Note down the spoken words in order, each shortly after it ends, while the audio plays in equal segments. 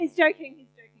joking. He's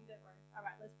joking. Don't worry. All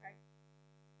right, let's pray.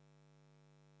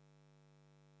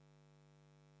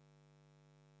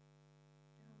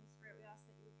 Holy Spirit, we ask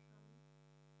that you would come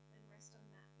and rest on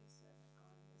Matt, your servant,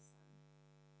 God, and your Son.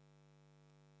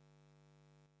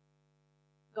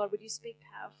 God, would you speak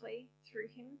powerfully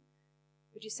through him?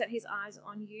 Would you set his eyes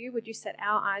on you? Would you set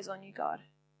our eyes on you, God?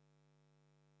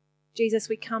 Jesus,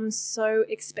 we come so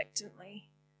expectantly.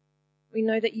 We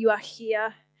know that you are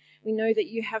here. We know that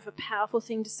you have a powerful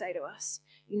thing to say to us.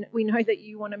 We know that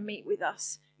you want to meet with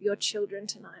us, your children,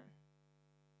 tonight.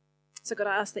 So God,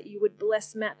 I ask that you would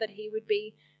bless Matt, that he would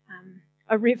be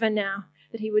a river now,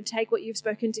 that he would take what you've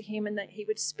spoken to him and that he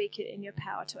would speak it in your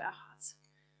power to our hearts.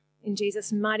 In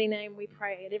Jesus' mighty name we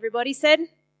pray. And everybody said,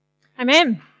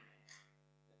 Amen.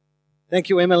 Thank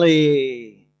you,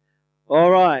 Emily.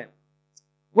 All right.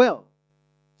 Well,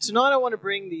 tonight I want to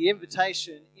bring the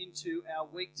invitation into our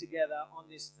week together on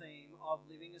this theme of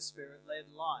living a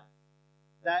Spirit-led life.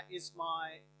 That is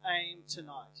my aim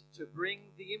tonight, to bring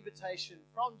the invitation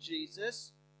from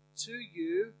Jesus to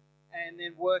you and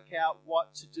then work out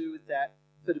what to do with that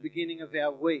for the beginning of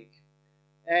our week.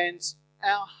 And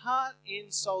our heart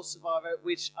in Soul Survivor,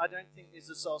 which I don't think is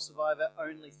a Soul Survivor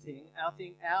only thing, our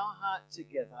heart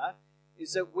together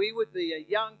is that we would be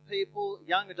a young people,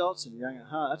 young adults and young at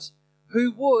heart,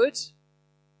 who would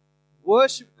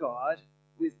worship God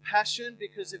with passion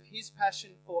because of his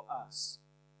passion for us.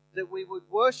 That we would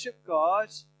worship God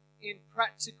in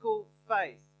practical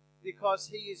faith because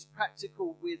he is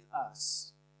practical with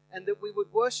us. And that we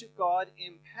would worship God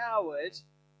empowered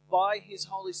by his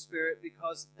Holy Spirit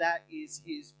because that is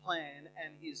his plan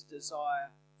and his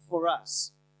desire for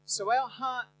us. So our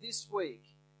heart this week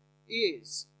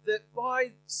is that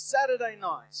by Saturday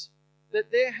night,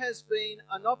 that there has been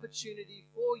an opportunity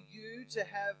for you to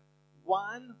have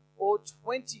 1 or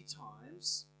 20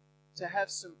 times to have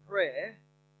some prayer,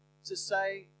 to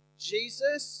say,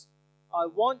 Jesus, I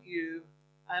want you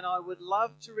and I would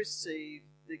love to receive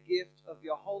the gift of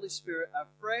your Holy Spirit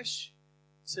afresh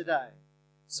today.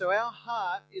 So our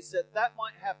heart is that that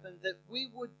might happen, that we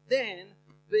would then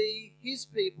be his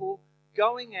people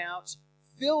going out,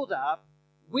 filled up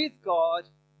with God,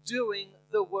 doing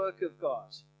the work of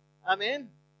God. Amen?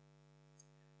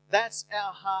 That's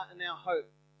our heart and our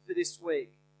hope for this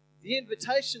week. The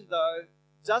invitation, though,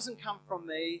 doesn't come from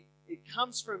me. It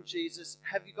comes from Jesus.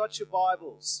 Have you got your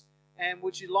Bibles? And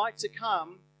would you like to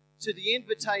come to the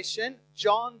invitation?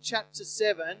 John chapter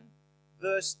 7,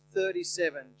 verse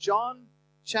 37. John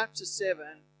chapter 7,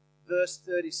 verse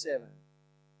 37.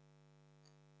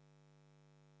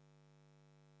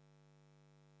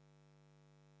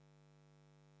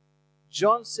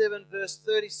 John 7, verse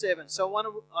 37. So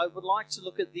I would like to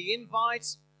look at the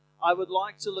invite. I would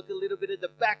like to look a little bit at the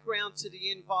background to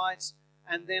the invite.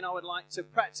 And then I would like to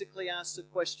practically ask the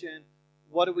question,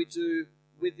 what do we do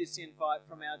with this invite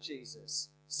from our Jesus?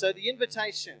 So the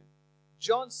invitation,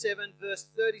 John 7, verse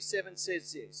 37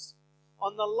 says this.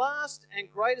 On the last and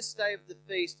greatest day of the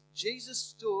feast, Jesus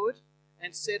stood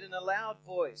and said in a loud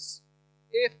voice,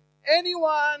 if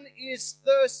anyone is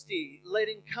thirsty, let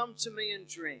him come to me and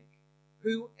drink.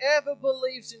 Whoever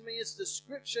believes in me, as the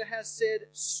scripture has said,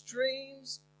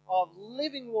 streams of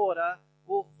living water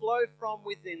will flow from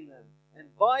within them. And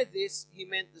by this he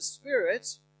meant the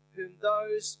Spirit, whom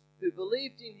those who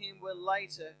believed in him were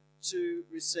later to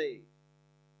receive.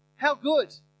 How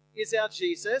good is our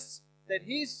Jesus that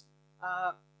his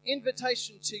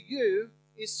invitation to you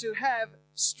is to have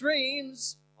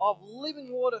streams of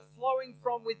living water flowing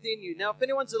from within you. Now, if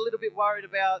anyone's a little bit worried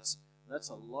about, that's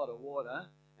a lot of water,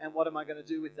 and what am I going to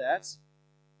do with that?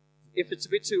 If it's a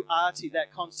bit too arty,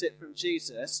 that concept from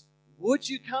Jesus, would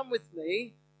you come with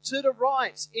me to the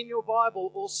right in your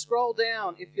Bible, or scroll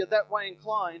down if you're that way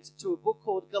inclined to a book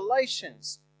called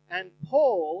Galatians. And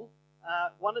Paul,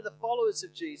 one of the followers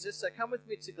of Jesus, so come with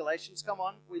me to Galatians. Come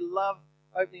on, we love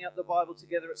opening up the Bible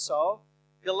together at Soul.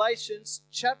 Galatians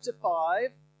chapter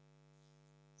 5,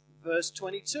 verse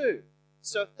 22.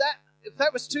 So if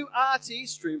that was too arty,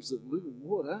 streams of living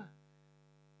water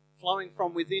flowing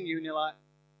from within you, and you're like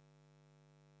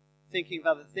thinking of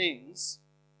other things,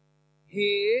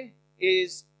 here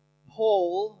is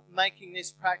Paul making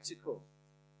this practical.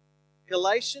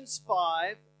 Galatians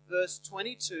 5, verse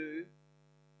 22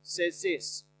 says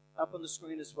this, up on the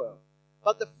screen as well.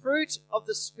 But the fruit of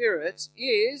the Spirit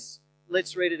is,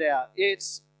 let's read it out,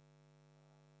 it's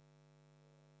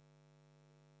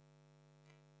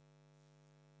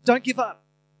don't give up.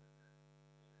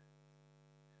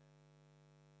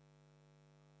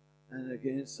 And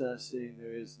against our sin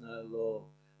there is no law.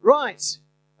 Right,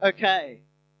 okay.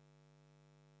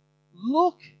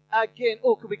 Look again.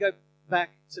 Or could we go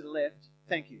back to the left?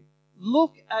 Thank you.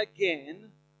 Look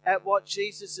again at what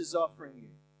Jesus is offering you.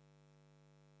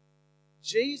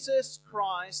 Jesus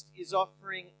Christ is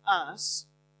offering us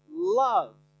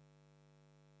love.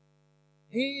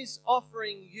 He is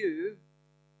offering you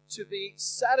to be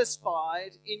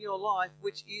satisfied in your life,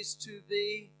 which is to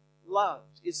be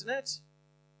loved, isn't it?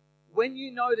 When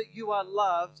you know that you are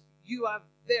loved, you are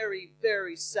very,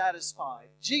 very satisfied.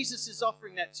 Jesus is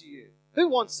offering that to you. Who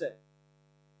wants it?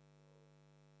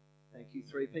 Thank you,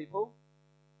 3 people.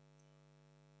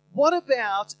 What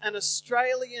about an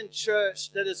Australian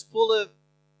church that is full of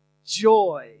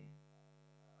joy?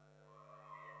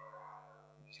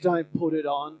 Don't put it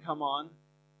on, come on.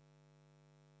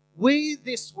 We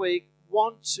this week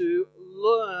want to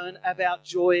learn about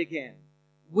joy again.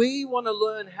 We want to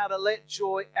learn how to let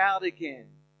joy out again,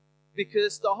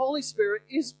 because the Holy Spirit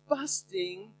is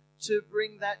busting to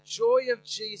bring that joy of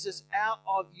Jesus out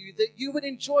of you, that you would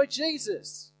enjoy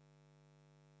Jesus.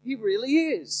 He really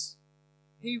is.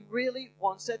 He really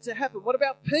wants that to happen. What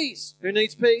about peace? Who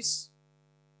needs peace?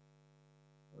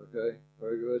 Okay,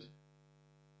 very good.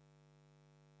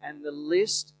 And the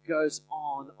list goes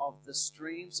on of the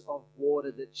streams of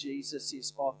water that Jesus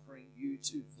is offering you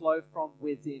to flow from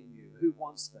within you. Who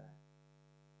wants that?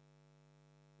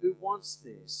 Who wants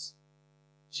this?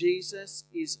 Jesus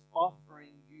is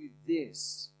offering you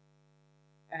this.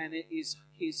 And it is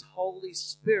His Holy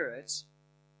Spirit,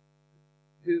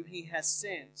 whom He has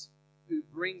sent, who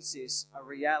brings this a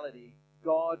reality.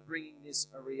 God bringing this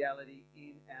a reality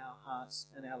in our hearts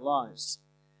and our lives.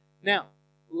 Now,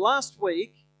 last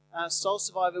week, Soul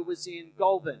Survivor was in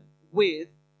Goulburn with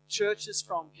churches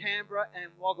from Canberra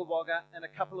and Wagga Wagga and a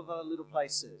couple of other little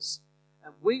places.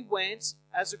 And we went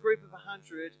as a group of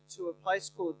 100 to a place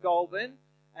called Goulburn.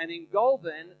 And in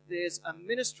Goulburn, there's a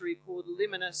ministry called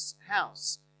Liminus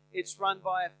House. It's run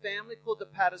by a family called the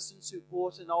Pattersons who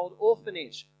bought an old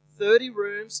orphanage. 30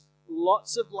 rooms,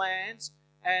 lots of land,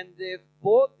 and they've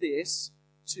bought this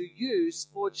to use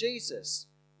for Jesus.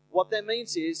 What that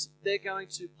means is they're going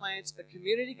to plant a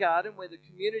community garden where the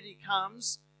community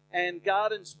comes and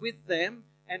gardens with them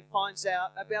and finds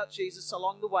out about Jesus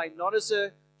along the way. Not as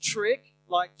a trick,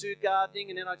 like do gardening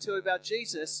and then I tell you about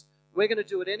Jesus. We're going to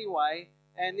do it anyway,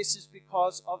 and this is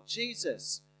because of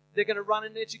Jesus. They're going to run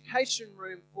an education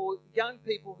room for young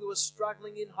people who are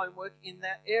struggling in homework in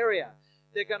that area.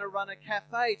 They're going to run a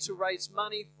cafe to raise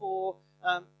money for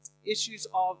issues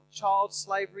of child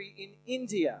slavery in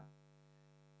India.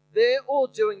 They're all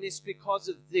doing this because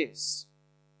of this.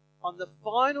 On the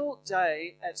final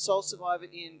day at Soul Survivor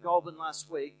in Goulburn last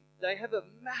week, they have a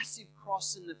massive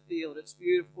cross in the field. It's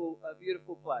beautiful, a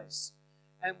beautiful place.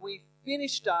 And we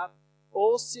finished up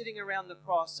all sitting around the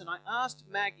cross, and I asked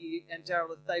Maggie and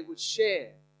Daryl if they would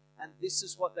share. And this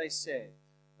is what they said.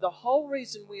 The whole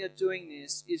reason we are doing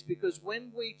this is because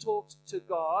when we talked to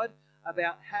God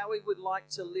about how we would like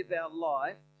to live our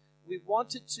life, we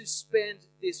wanted to spend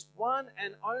this one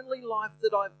and only life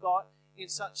that I've got in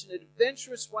such an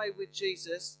adventurous way with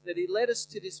Jesus that He led us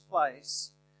to this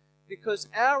place. Because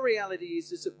our reality is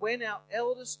that when our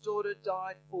eldest daughter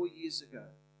died 4 years ago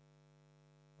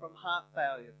from heart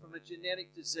failure, from a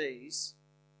genetic disease,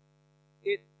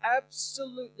 it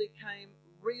absolutely came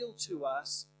real to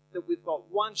us that we've got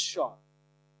one shot.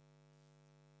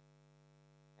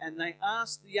 And they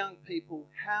asked the young people,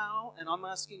 how, and I'm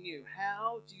asking you,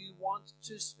 how do you want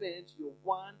to spend your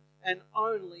one and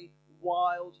only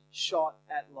wild shot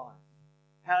at life?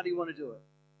 How do you want to do it?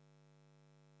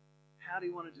 How do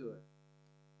you want to do it?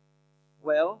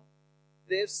 Well,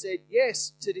 they've said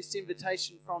yes to this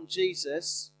invitation from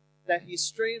Jesus, that His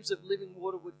streams of living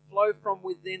water would flow from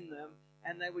within them,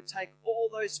 and they would take all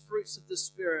those fruits of the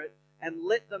Spirit and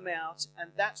let them out, and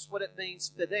that's what it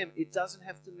means for them. It doesn't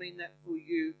have to mean that for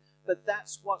you, but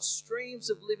that's what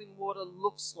streams of living water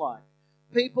looks like.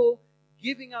 People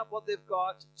giving up what they've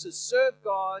got to serve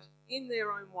God in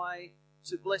their own way,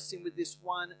 to bless Him with this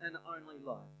one and only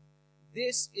life.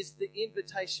 This is the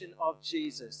invitation of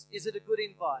Jesus. Is it a good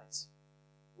invite?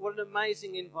 What an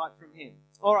amazing invite from Him.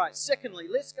 All right, secondly,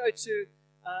 let's go to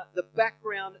the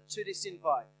background to this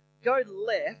invite. Go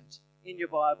left in your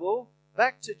Bible,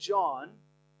 back to John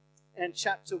and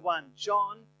chapter 1.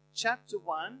 John chapter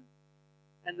 1,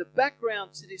 and the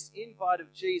background to this invite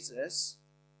of Jesus,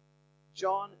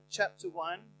 John chapter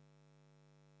 1,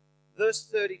 verse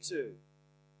 32.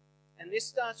 And this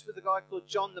starts with a guy called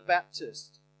John the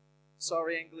Baptist.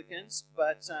 Sorry, Anglicans,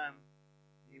 but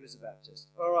he was a Baptist.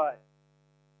 All right.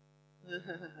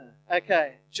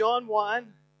 Okay, John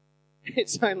 1.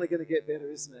 It's only going to get better,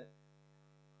 isn't it?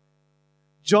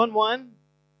 John 1,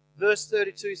 verse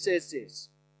 32 says this.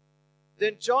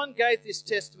 Then John gave this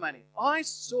testimony. I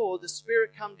saw the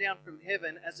Spirit come down from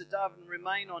heaven as a dove and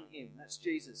remain on him. That's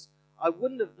Jesus. I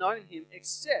wouldn't have known him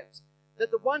except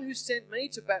that the one who sent me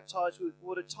to baptize with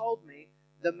water told me,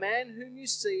 the man whom you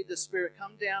see the Spirit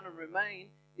come down and remain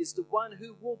is the one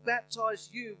who will baptize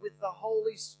you with the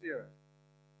Holy Spirit.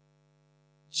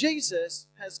 Jesus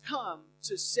has come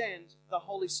to send the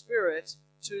Holy Spirit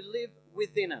to live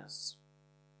within us.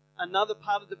 Another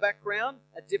part of the background,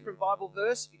 a different Bible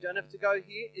verse, you don't have to go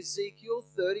here, Ezekiel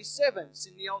 37. It's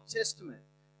in the Old Testament.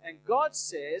 And God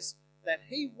says that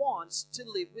He wants to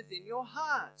live within your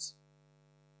heart.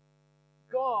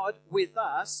 God with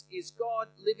us is God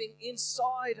living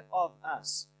inside of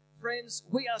us. Friends,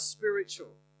 we are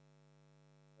spiritual.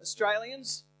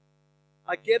 Australians,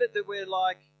 I get it that we're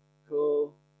like,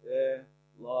 cool, yeah,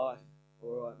 life,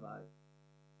 all right, mate.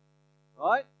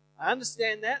 Right? I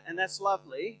understand that, and that's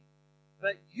lovely.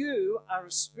 But you are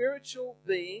a spiritual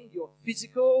being. You're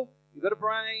physical. You've got a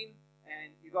brain,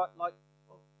 and you've got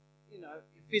you're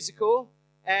physical,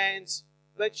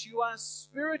 but you are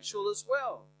spiritual as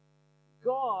well.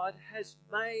 God has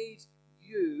made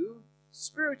you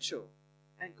spiritual,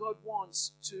 and God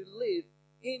wants to live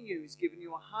in you. He's given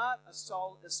you a heart, a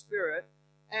soul, a spirit,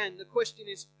 and the question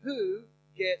is, who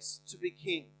gets to be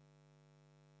king?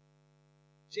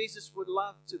 Jesus would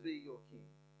love to be your king.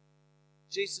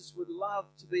 Jesus would love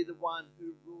to be the one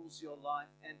who rules your life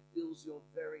and fills your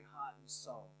very heart and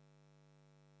soul.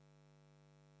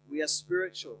 We are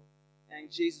spiritual, and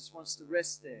Jesus wants to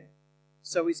rest there.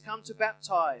 So He's come to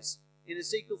baptize. In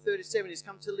Ezekiel 37, He's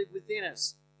come to live within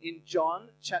us. In John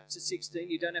chapter 16,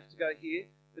 you don't have to go here,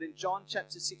 but in John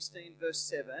chapter 16, verse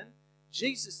 7,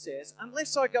 Jesus says,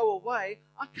 unless I go away,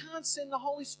 I can't send the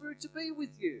Holy Spirit to be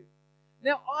with you.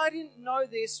 Now, I didn't know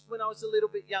this when I was a little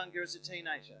bit younger as a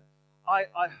teenager.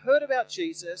 I heard about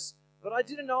Jesus, but I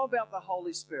didn't know about the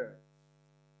Holy Spirit.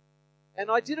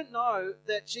 And I didn't know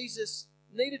that Jesus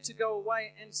needed to go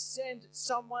away and send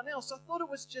someone else. I thought it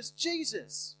was just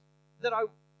Jesus that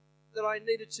I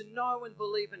needed to know and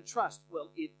believe and trust.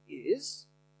 Well, it is.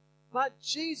 But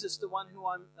Jesus, the one who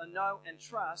I know and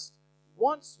trust,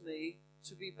 wants me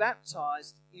to be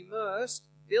baptized, immersed,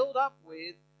 filled up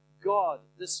with God,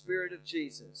 the Spirit of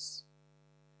Jesus.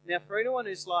 Now, for anyone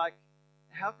who's like,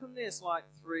 how come there's like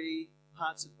three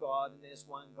parts of God and there's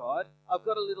one God? I've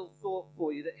got a little thought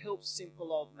for you that helps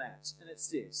simple old maths, and it's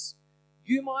this.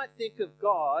 You might think of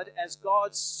God as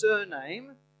God's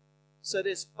surname. So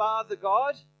there's Father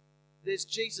God, there's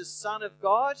Jesus, Son of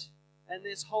God, and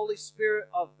there's Holy Spirit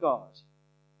of God.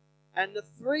 And the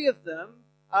three of them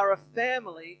are a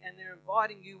family, and they're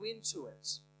inviting you into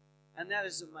it. And that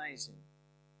is amazing.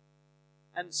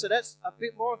 And so that's a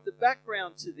bit more of the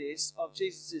background to this, of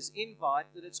Jesus' invite,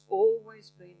 that it's always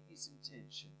been His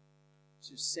intention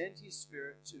to send His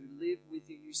Spirit to live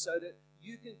within you so that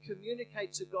you can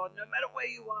communicate to God no matter where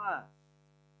you are.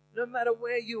 No matter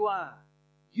where you are.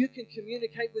 You can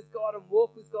communicate with God and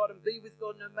walk with God and be with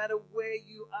God no matter where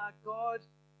you are. God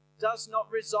does not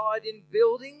reside in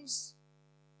buildings.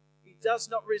 He does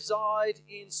not reside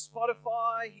in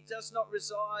Spotify. He does not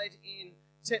reside in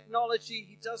technology.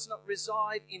 He does not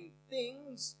reside in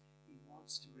things. He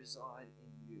wants to reside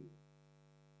in you.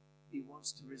 He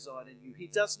wants to reside in you. He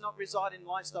does not reside in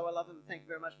lights, though I love them. Thank you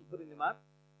very much for putting them up.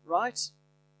 Right?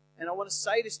 And I want to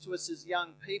say this to us as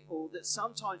young people, that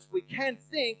sometimes we can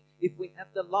think, if we have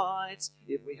the lights,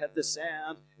 if we have the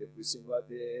sound, if we sing like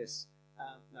this.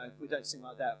 No, we don't sing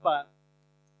like that. But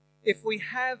if we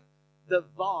have the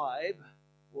vibe,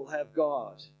 we'll have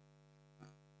God.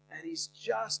 And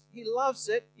He loves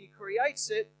it, He creates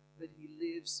it, but He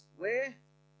lives where?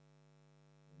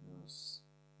 In us.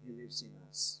 He lives in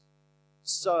us.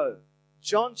 So,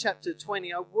 John chapter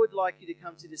 20, I would like you to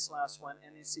come to this last one,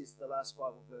 and this is the last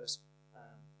Bible verse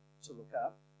to look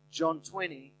up. John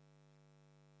 20,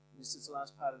 this is the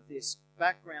last part of this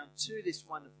background to this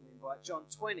wonderful invite. John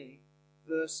 20,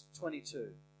 verse 22.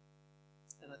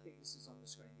 And I think this is on the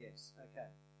screen, yes. Okay.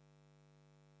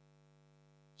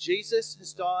 Jesus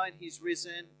has died, He's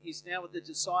risen, He's now with the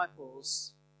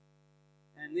disciples,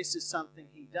 and this is something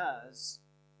He does,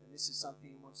 and this is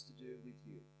something He wants to do with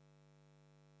you.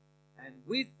 And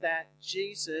with that,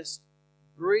 Jesus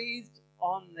breathed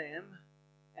on them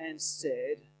and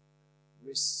said,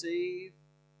 receive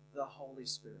the Holy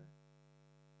Spirit.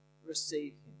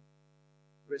 Receive Him.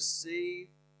 Receive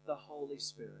the Holy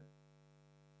Spirit.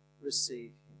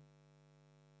 Receive Him.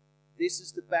 This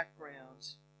is the background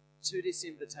to this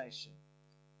invitation.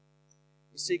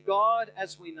 You see, God,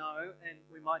 as we know, and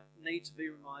we might need to be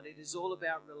reminded, is all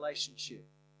about relationship.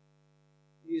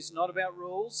 He is not about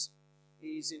rules.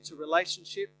 He is into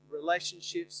relationship.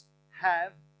 Relationships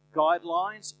have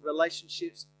guidelines.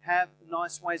 Relationships have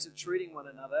nice ways of treating one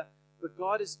another, but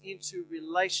God is into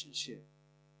relationship.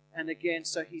 And again,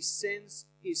 so he sends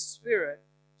his Spirit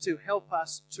to help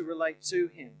us to relate to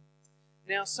him.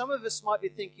 Now, some of us might be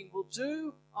thinking, well,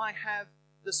 do I have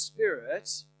the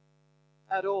Spirit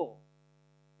at all?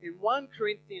 In 1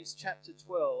 Corinthians chapter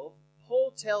 12,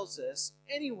 Paul tells us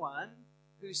anyone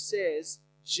who says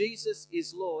Jesus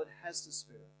is Lord has the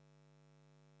Spirit.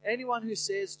 Anyone who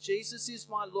says Jesus is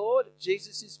my Lord,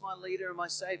 Jesus is my leader and my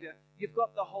Savior, you've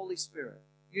got the Holy Spirit.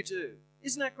 You do.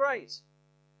 Isn't that great?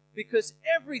 Because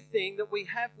everything that we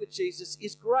have with Jesus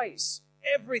is grace.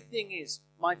 Everything is.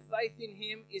 My faith in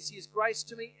him is his grace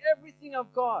to me. Everything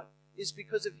I've got is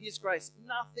because of his grace.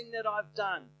 Nothing that I've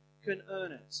done can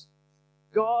earn it.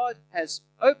 God has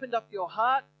opened up your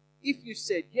heart. If you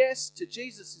said yes to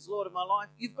Jesus as Lord of my life,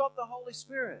 you've got the Holy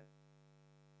Spirit.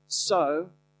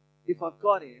 So, if I've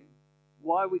got him,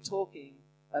 why are we talking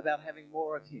about having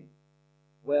more of him?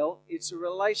 Well, it's a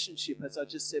relationship, as I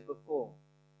just said before.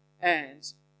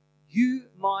 And you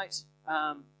might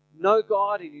know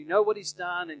God and you know what he's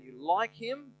done and you like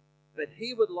him, but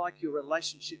he would like your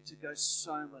relationship to go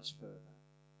so much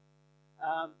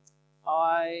further.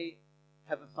 I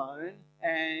have a phone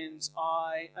and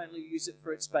I only use it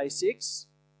for its basics.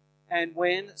 And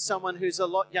when someone who's a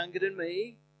lot younger than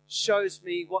me shows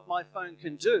me what my phone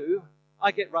can do,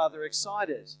 I get rather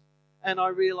excited. And I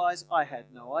realize I had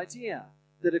no idea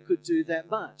that it could do that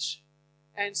much.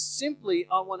 And simply,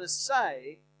 I want to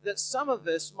say that some of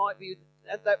us might be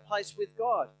at that place with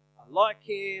God. I like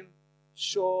him,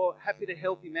 sure, happy to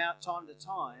help him out time to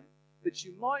time, but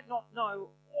you might not know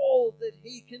all that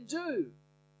he can do.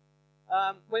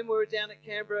 When we were down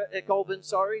at Goulburn,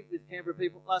 with Canberra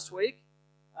people last week,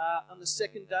 on the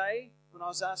second day, when I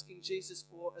was asking Jesus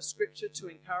for a scripture to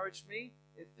encourage me,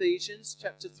 Ephesians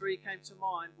chapter 3 came to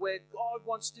mind, where God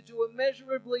wants to do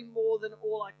immeasurably more than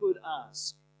all I could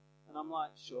ask. And I'm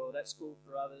like, sure, that's cool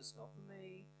for others, not for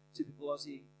me. Typical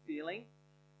Aussie feeling.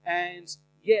 And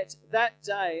yet, that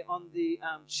day, on the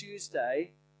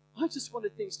Tuesday, I just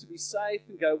wanted things to be safe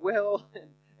and go well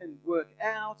and work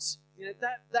out. You know,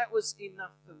 that was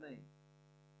enough for me.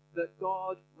 But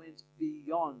God went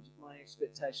beyond my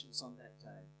expectations on that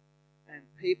day. And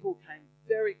people came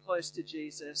very close to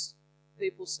Jesus.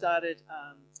 People started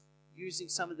using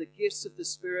some of the gifts of the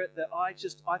Spirit that I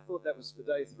thought that was for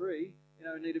day 3. You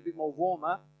know, need a bit more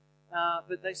warm-up.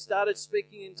 But they started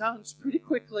speaking in tongues pretty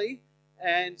quickly.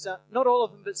 And not all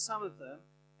of them, but some of them.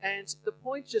 And the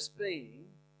point just being,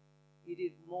 he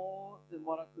did more than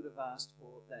what I could have asked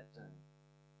for that day.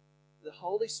 The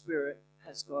Holy Spirit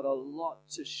has got a lot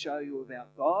to show you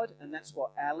about God, and that's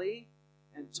what Ali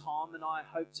and Tom and I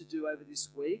hope to do over this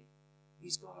week.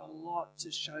 He's got a lot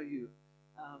to show you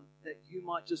that you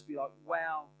might just be like,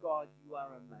 wow, God, you are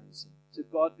amazing. To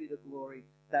God be the glory.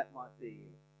 That might be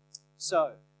it.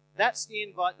 So, that's the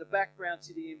invite, the background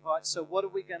to the invite. So what are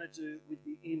we going to do with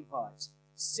the invite?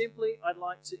 Simply, I'd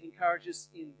like to encourage us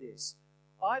in this.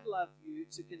 I'd love you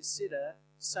to consider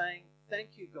saying,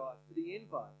 thank you, God, for the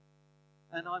invite.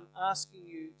 And I'm asking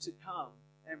you to come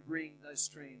and bring those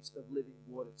streams of living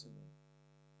water to me.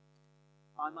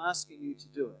 I'm asking you to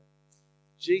do it.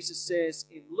 Jesus says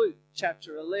in Luke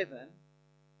chapter 11,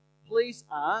 please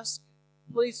ask,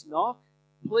 please knock,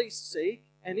 please seek,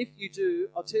 and if you do,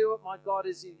 I'll tell you what my God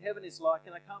is in heaven is like,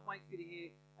 and I can't wait for you to hear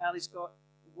Ali's got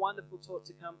a wonderful talk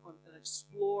to come on and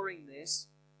exploring this.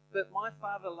 But my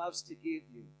Father loves to give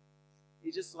you.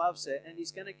 He just loves it, and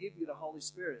he's going to give you the Holy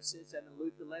Spirit. It says that in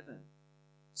Luke 11.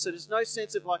 So there's no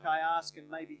sense of like I ask and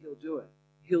maybe he'll do it.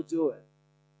 He'll do it.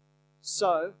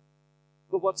 So,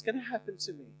 but what's going to happen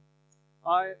to me?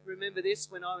 I remember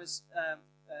this when I was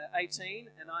 18,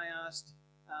 and I asked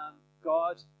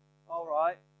God, all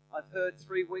right, I've heard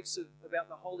 3 weeks about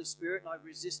the Holy Spirit, and I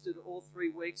resisted all 3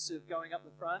 weeks of going up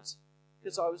the front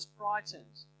because I was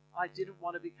frightened. I didn't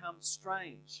want to become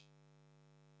strange.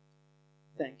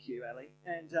 Thank you, Ali.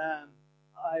 And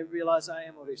I realize I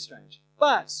am already strange.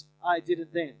 But I did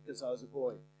it then because I was a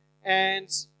boy. And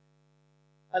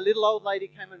a little old lady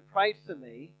came and prayed for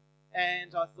me,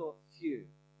 and I thought, phew,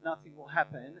 nothing will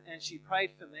happen. And she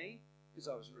prayed for me because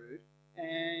I was rude.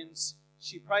 And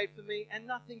she prayed for me, and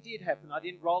nothing did happen. I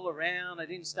didn't roll around. I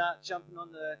didn't start jumping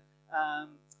on the,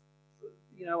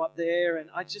 up there. And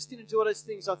I just didn't do all those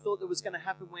things I thought that was going to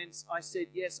happen when I said,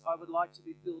 yes, I would like to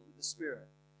be filled with the Spirit.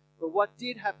 But what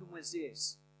did happen was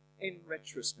this, in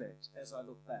retrospect, as I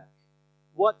look back.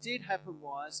 What did happen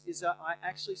is that I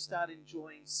actually started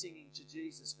enjoying singing to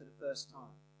Jesus for the first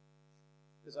time.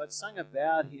 Because I'd sung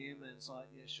about him, and it's like,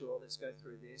 yeah, sure, let's go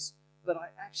through this. But I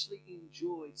actually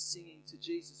enjoyed singing to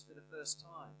Jesus for the first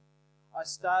time. I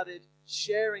started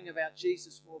sharing about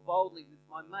Jesus more boldly with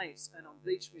my mates and on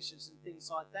beach missions and things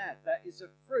like that. That is a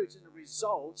fruit and a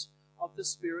result of the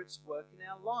Spirit's work in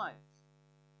our life.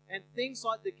 And things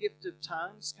like the gift of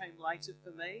tongues came later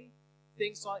for me.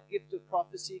 Things like gift of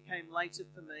prophecy came later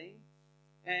for me.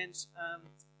 And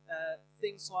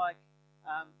things like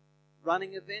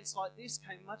running events like this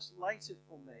came much later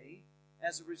for me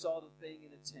as a result of being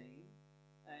in a team.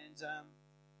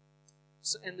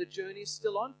 And the journey is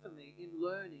still on for me in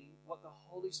learning what the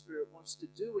Holy Spirit wants to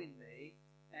do in me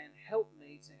and help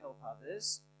me to help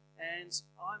others. And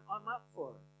I'm up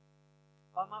for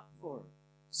it. I'm up for it.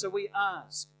 So we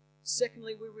ask.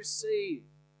 Secondly, we receive.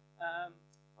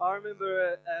 I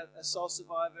remember a soul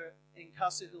survivor in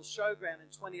Castle Hill Showground in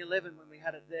 2011 when we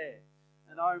had it there.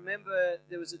 And I remember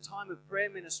there was a time of prayer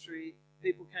ministry.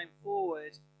 People came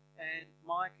forward and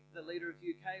Mike, the leader of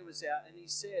UK, was out and he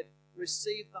said,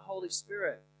 receive the Holy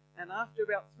Spirit. And after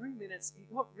about 3 minutes, he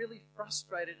got really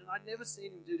frustrated, and I'd never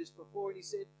seen him do this before, and he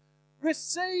said,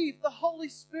 receive the Holy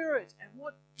Spirit. And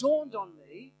what dawned on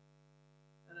me,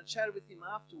 and I chatted with him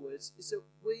afterwards, is that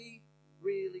we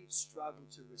really struggle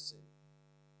to receive.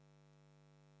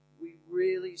 We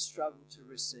really struggle to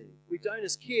receive. We don't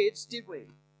as kids, did we?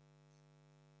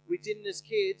 We didn't as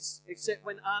kids, except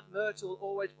when Aunt Myrtle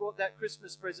always brought that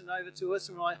Christmas present over to us,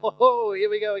 and we're like, oh, here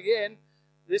we go again.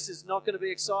 This is not going to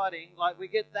be exciting. Like, we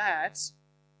get that.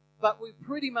 But we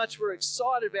pretty much were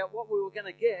excited about what we were going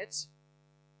to get.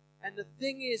 And the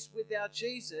thing is, with our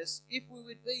Jesus, if we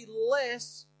would be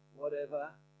less,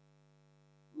 whatever,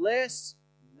 less,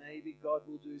 maybe God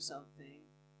will do something,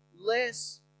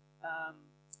 less,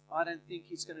 I don't think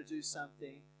he's going to do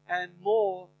something, and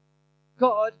more,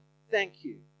 God, thank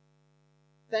you.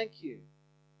 Thank you.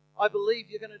 I believe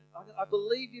you're going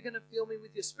to fill me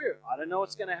with your Spirit. I don't know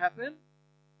what's going to happen.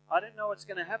 I don't know what's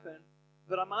going to happen,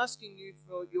 but I'm asking you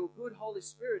for your good Holy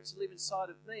Spirit to live inside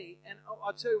of me, and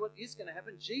I'll tell you what is going to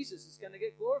happen. Jesus is going to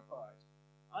get glorified.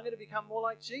 I'm going to become more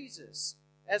like Jesus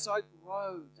as I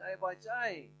grow day by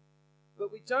day.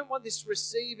 But we don't want this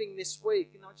receiving this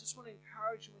week, and I just want to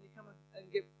encourage you when you come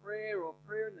and get prayer or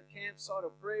prayer in the campsite or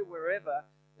prayer wherever,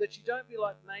 that you don't be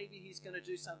like, maybe he's going to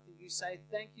do something. You say,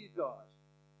 thank you, God.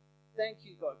 Thank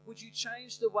you, God. Would you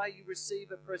change the way you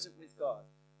receive a present with God?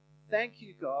 Thank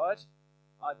you, God.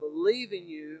 I believe in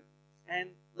you,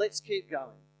 and let's keep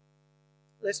going.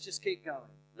 Let's just keep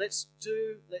going. Let's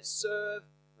do, let's serve,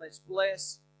 let's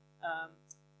bless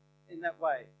in that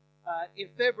way. In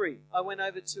February, I went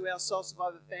over to our Soul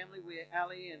Survivor family where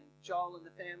Ali and Joel and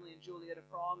the family and Juliet are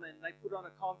from, and they put on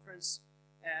a conference,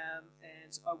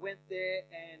 and I went there,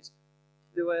 and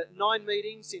there were 9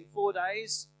 meetings in 4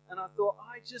 days, and I thought,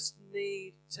 I just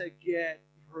need to get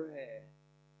prayer.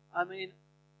 I mean,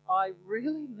 I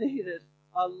really needed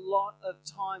a lot of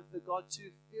time for God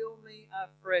to fill me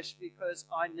afresh because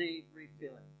I need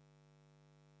refilling.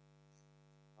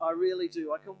 I really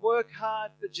do. I can work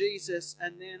hard for Jesus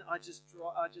and then I just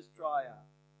dry up.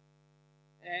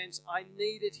 And I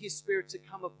needed His Spirit to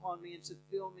come upon me and to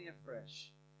fill me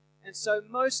afresh. And so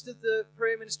most of the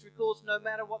prayer ministry calls, no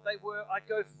matter what they were, I'd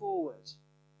go forward,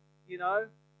 and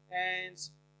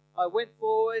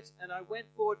I went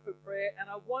forward for prayer, and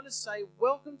I want to say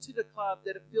welcome to the club,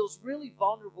 that it feels really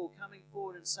vulnerable coming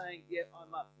forward and saying, yeah,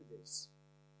 I'm up for this.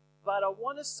 But I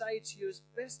want to say to you, as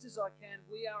best as I can,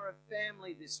 we are a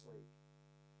family this week.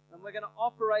 And we're going to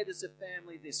operate as a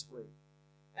family this week.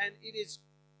 And it is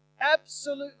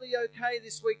absolutely okay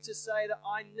this week to say that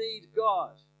I need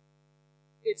God.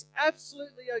 It's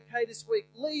absolutely okay this week,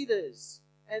 leaders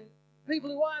and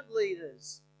people who aren't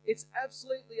leaders. It's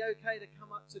absolutely okay to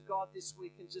come up to God this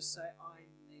week and just say, I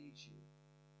need you.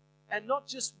 And not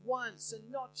just once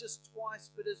and not just twice,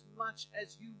 but as much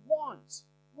as you want.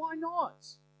 Why not?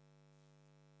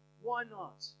 Why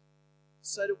not?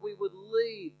 So that we would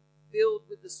lead filled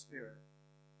with the Spirit,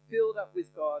 filled up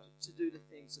with God to do the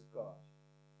things of God.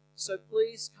 So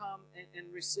please come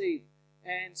and receive.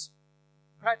 And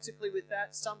practically with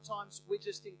that, sometimes we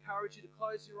just encourage you to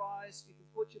close your eyes. You can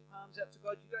put your palms out to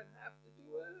God. You don't have to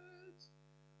do it.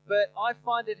 But I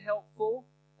find it helpful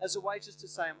as a way just to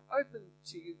say, I'm open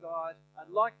to you, God.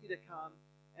 I'd like you to come.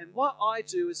 And what I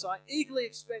do is I eagerly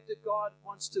expect that God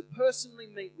wants to personally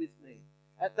meet with me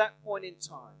at that point in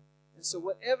time. And so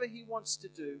whatever He wants to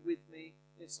do with me,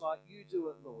 it's like, you do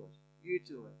it, Lord. You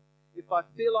do it. If I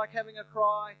feel like having a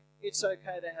cry, it's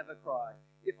okay to have a cry.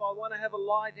 If I want to have a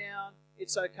lie down,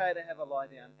 it's okay to have a lie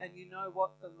down. And you know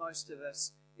what, for most of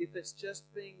us, if it's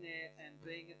just being there and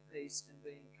being at peace and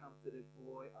being comforted,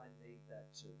 boy, I need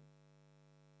that too.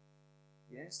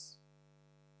 Yes?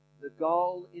 The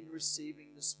goal in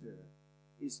receiving the Spirit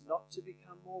is not to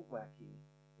become more wacky.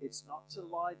 It's not to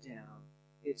lie down.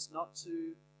 It's not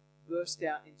to burst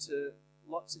out into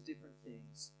lots of different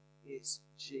things. It's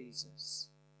Jesus.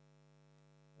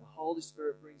 The Holy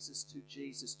Spirit brings us to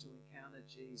Jesus, to encounter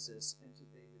Jesus and to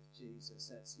be with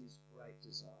Jesus. That's his great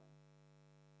desire.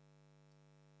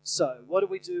 So, what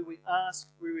do? We ask,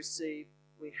 we receive,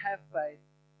 we have faith,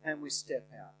 and we step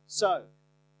out. So,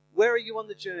 where are you on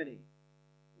the journey?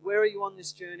 Where are you on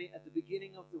this journey at the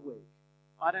beginning of the week?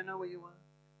 I don't know where you are,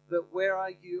 but where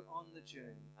are you on the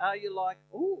journey? Are you like,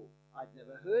 oh, I'd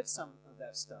never heard some of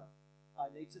that stuff.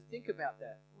 I need to think about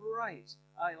that. Great.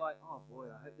 Are you like, oh boy,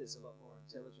 I hope there's a lot more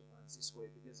intelligent ones this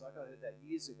week because I heard that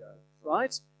years ago.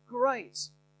 Right? Great.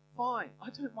 Fine. I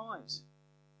don't mind.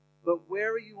 But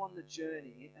where are you on the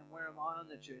journey and where am I on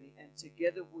the journey? And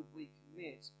together would we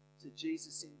commit to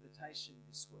Jesus' invitation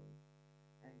this week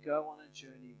and go on a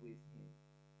journey with him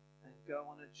and go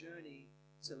on a journey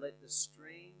to let the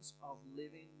streams of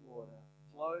living water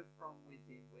flow from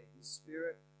within where his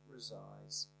Spirit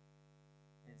resides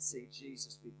and see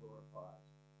Jesus be glorified.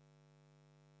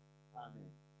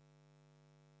 Amen.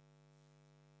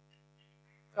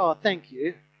 Oh, thank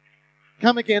you.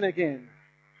 Come again.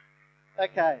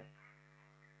 Okay.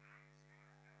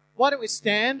 Why don't we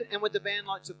stand, and would the band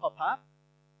like to pop up?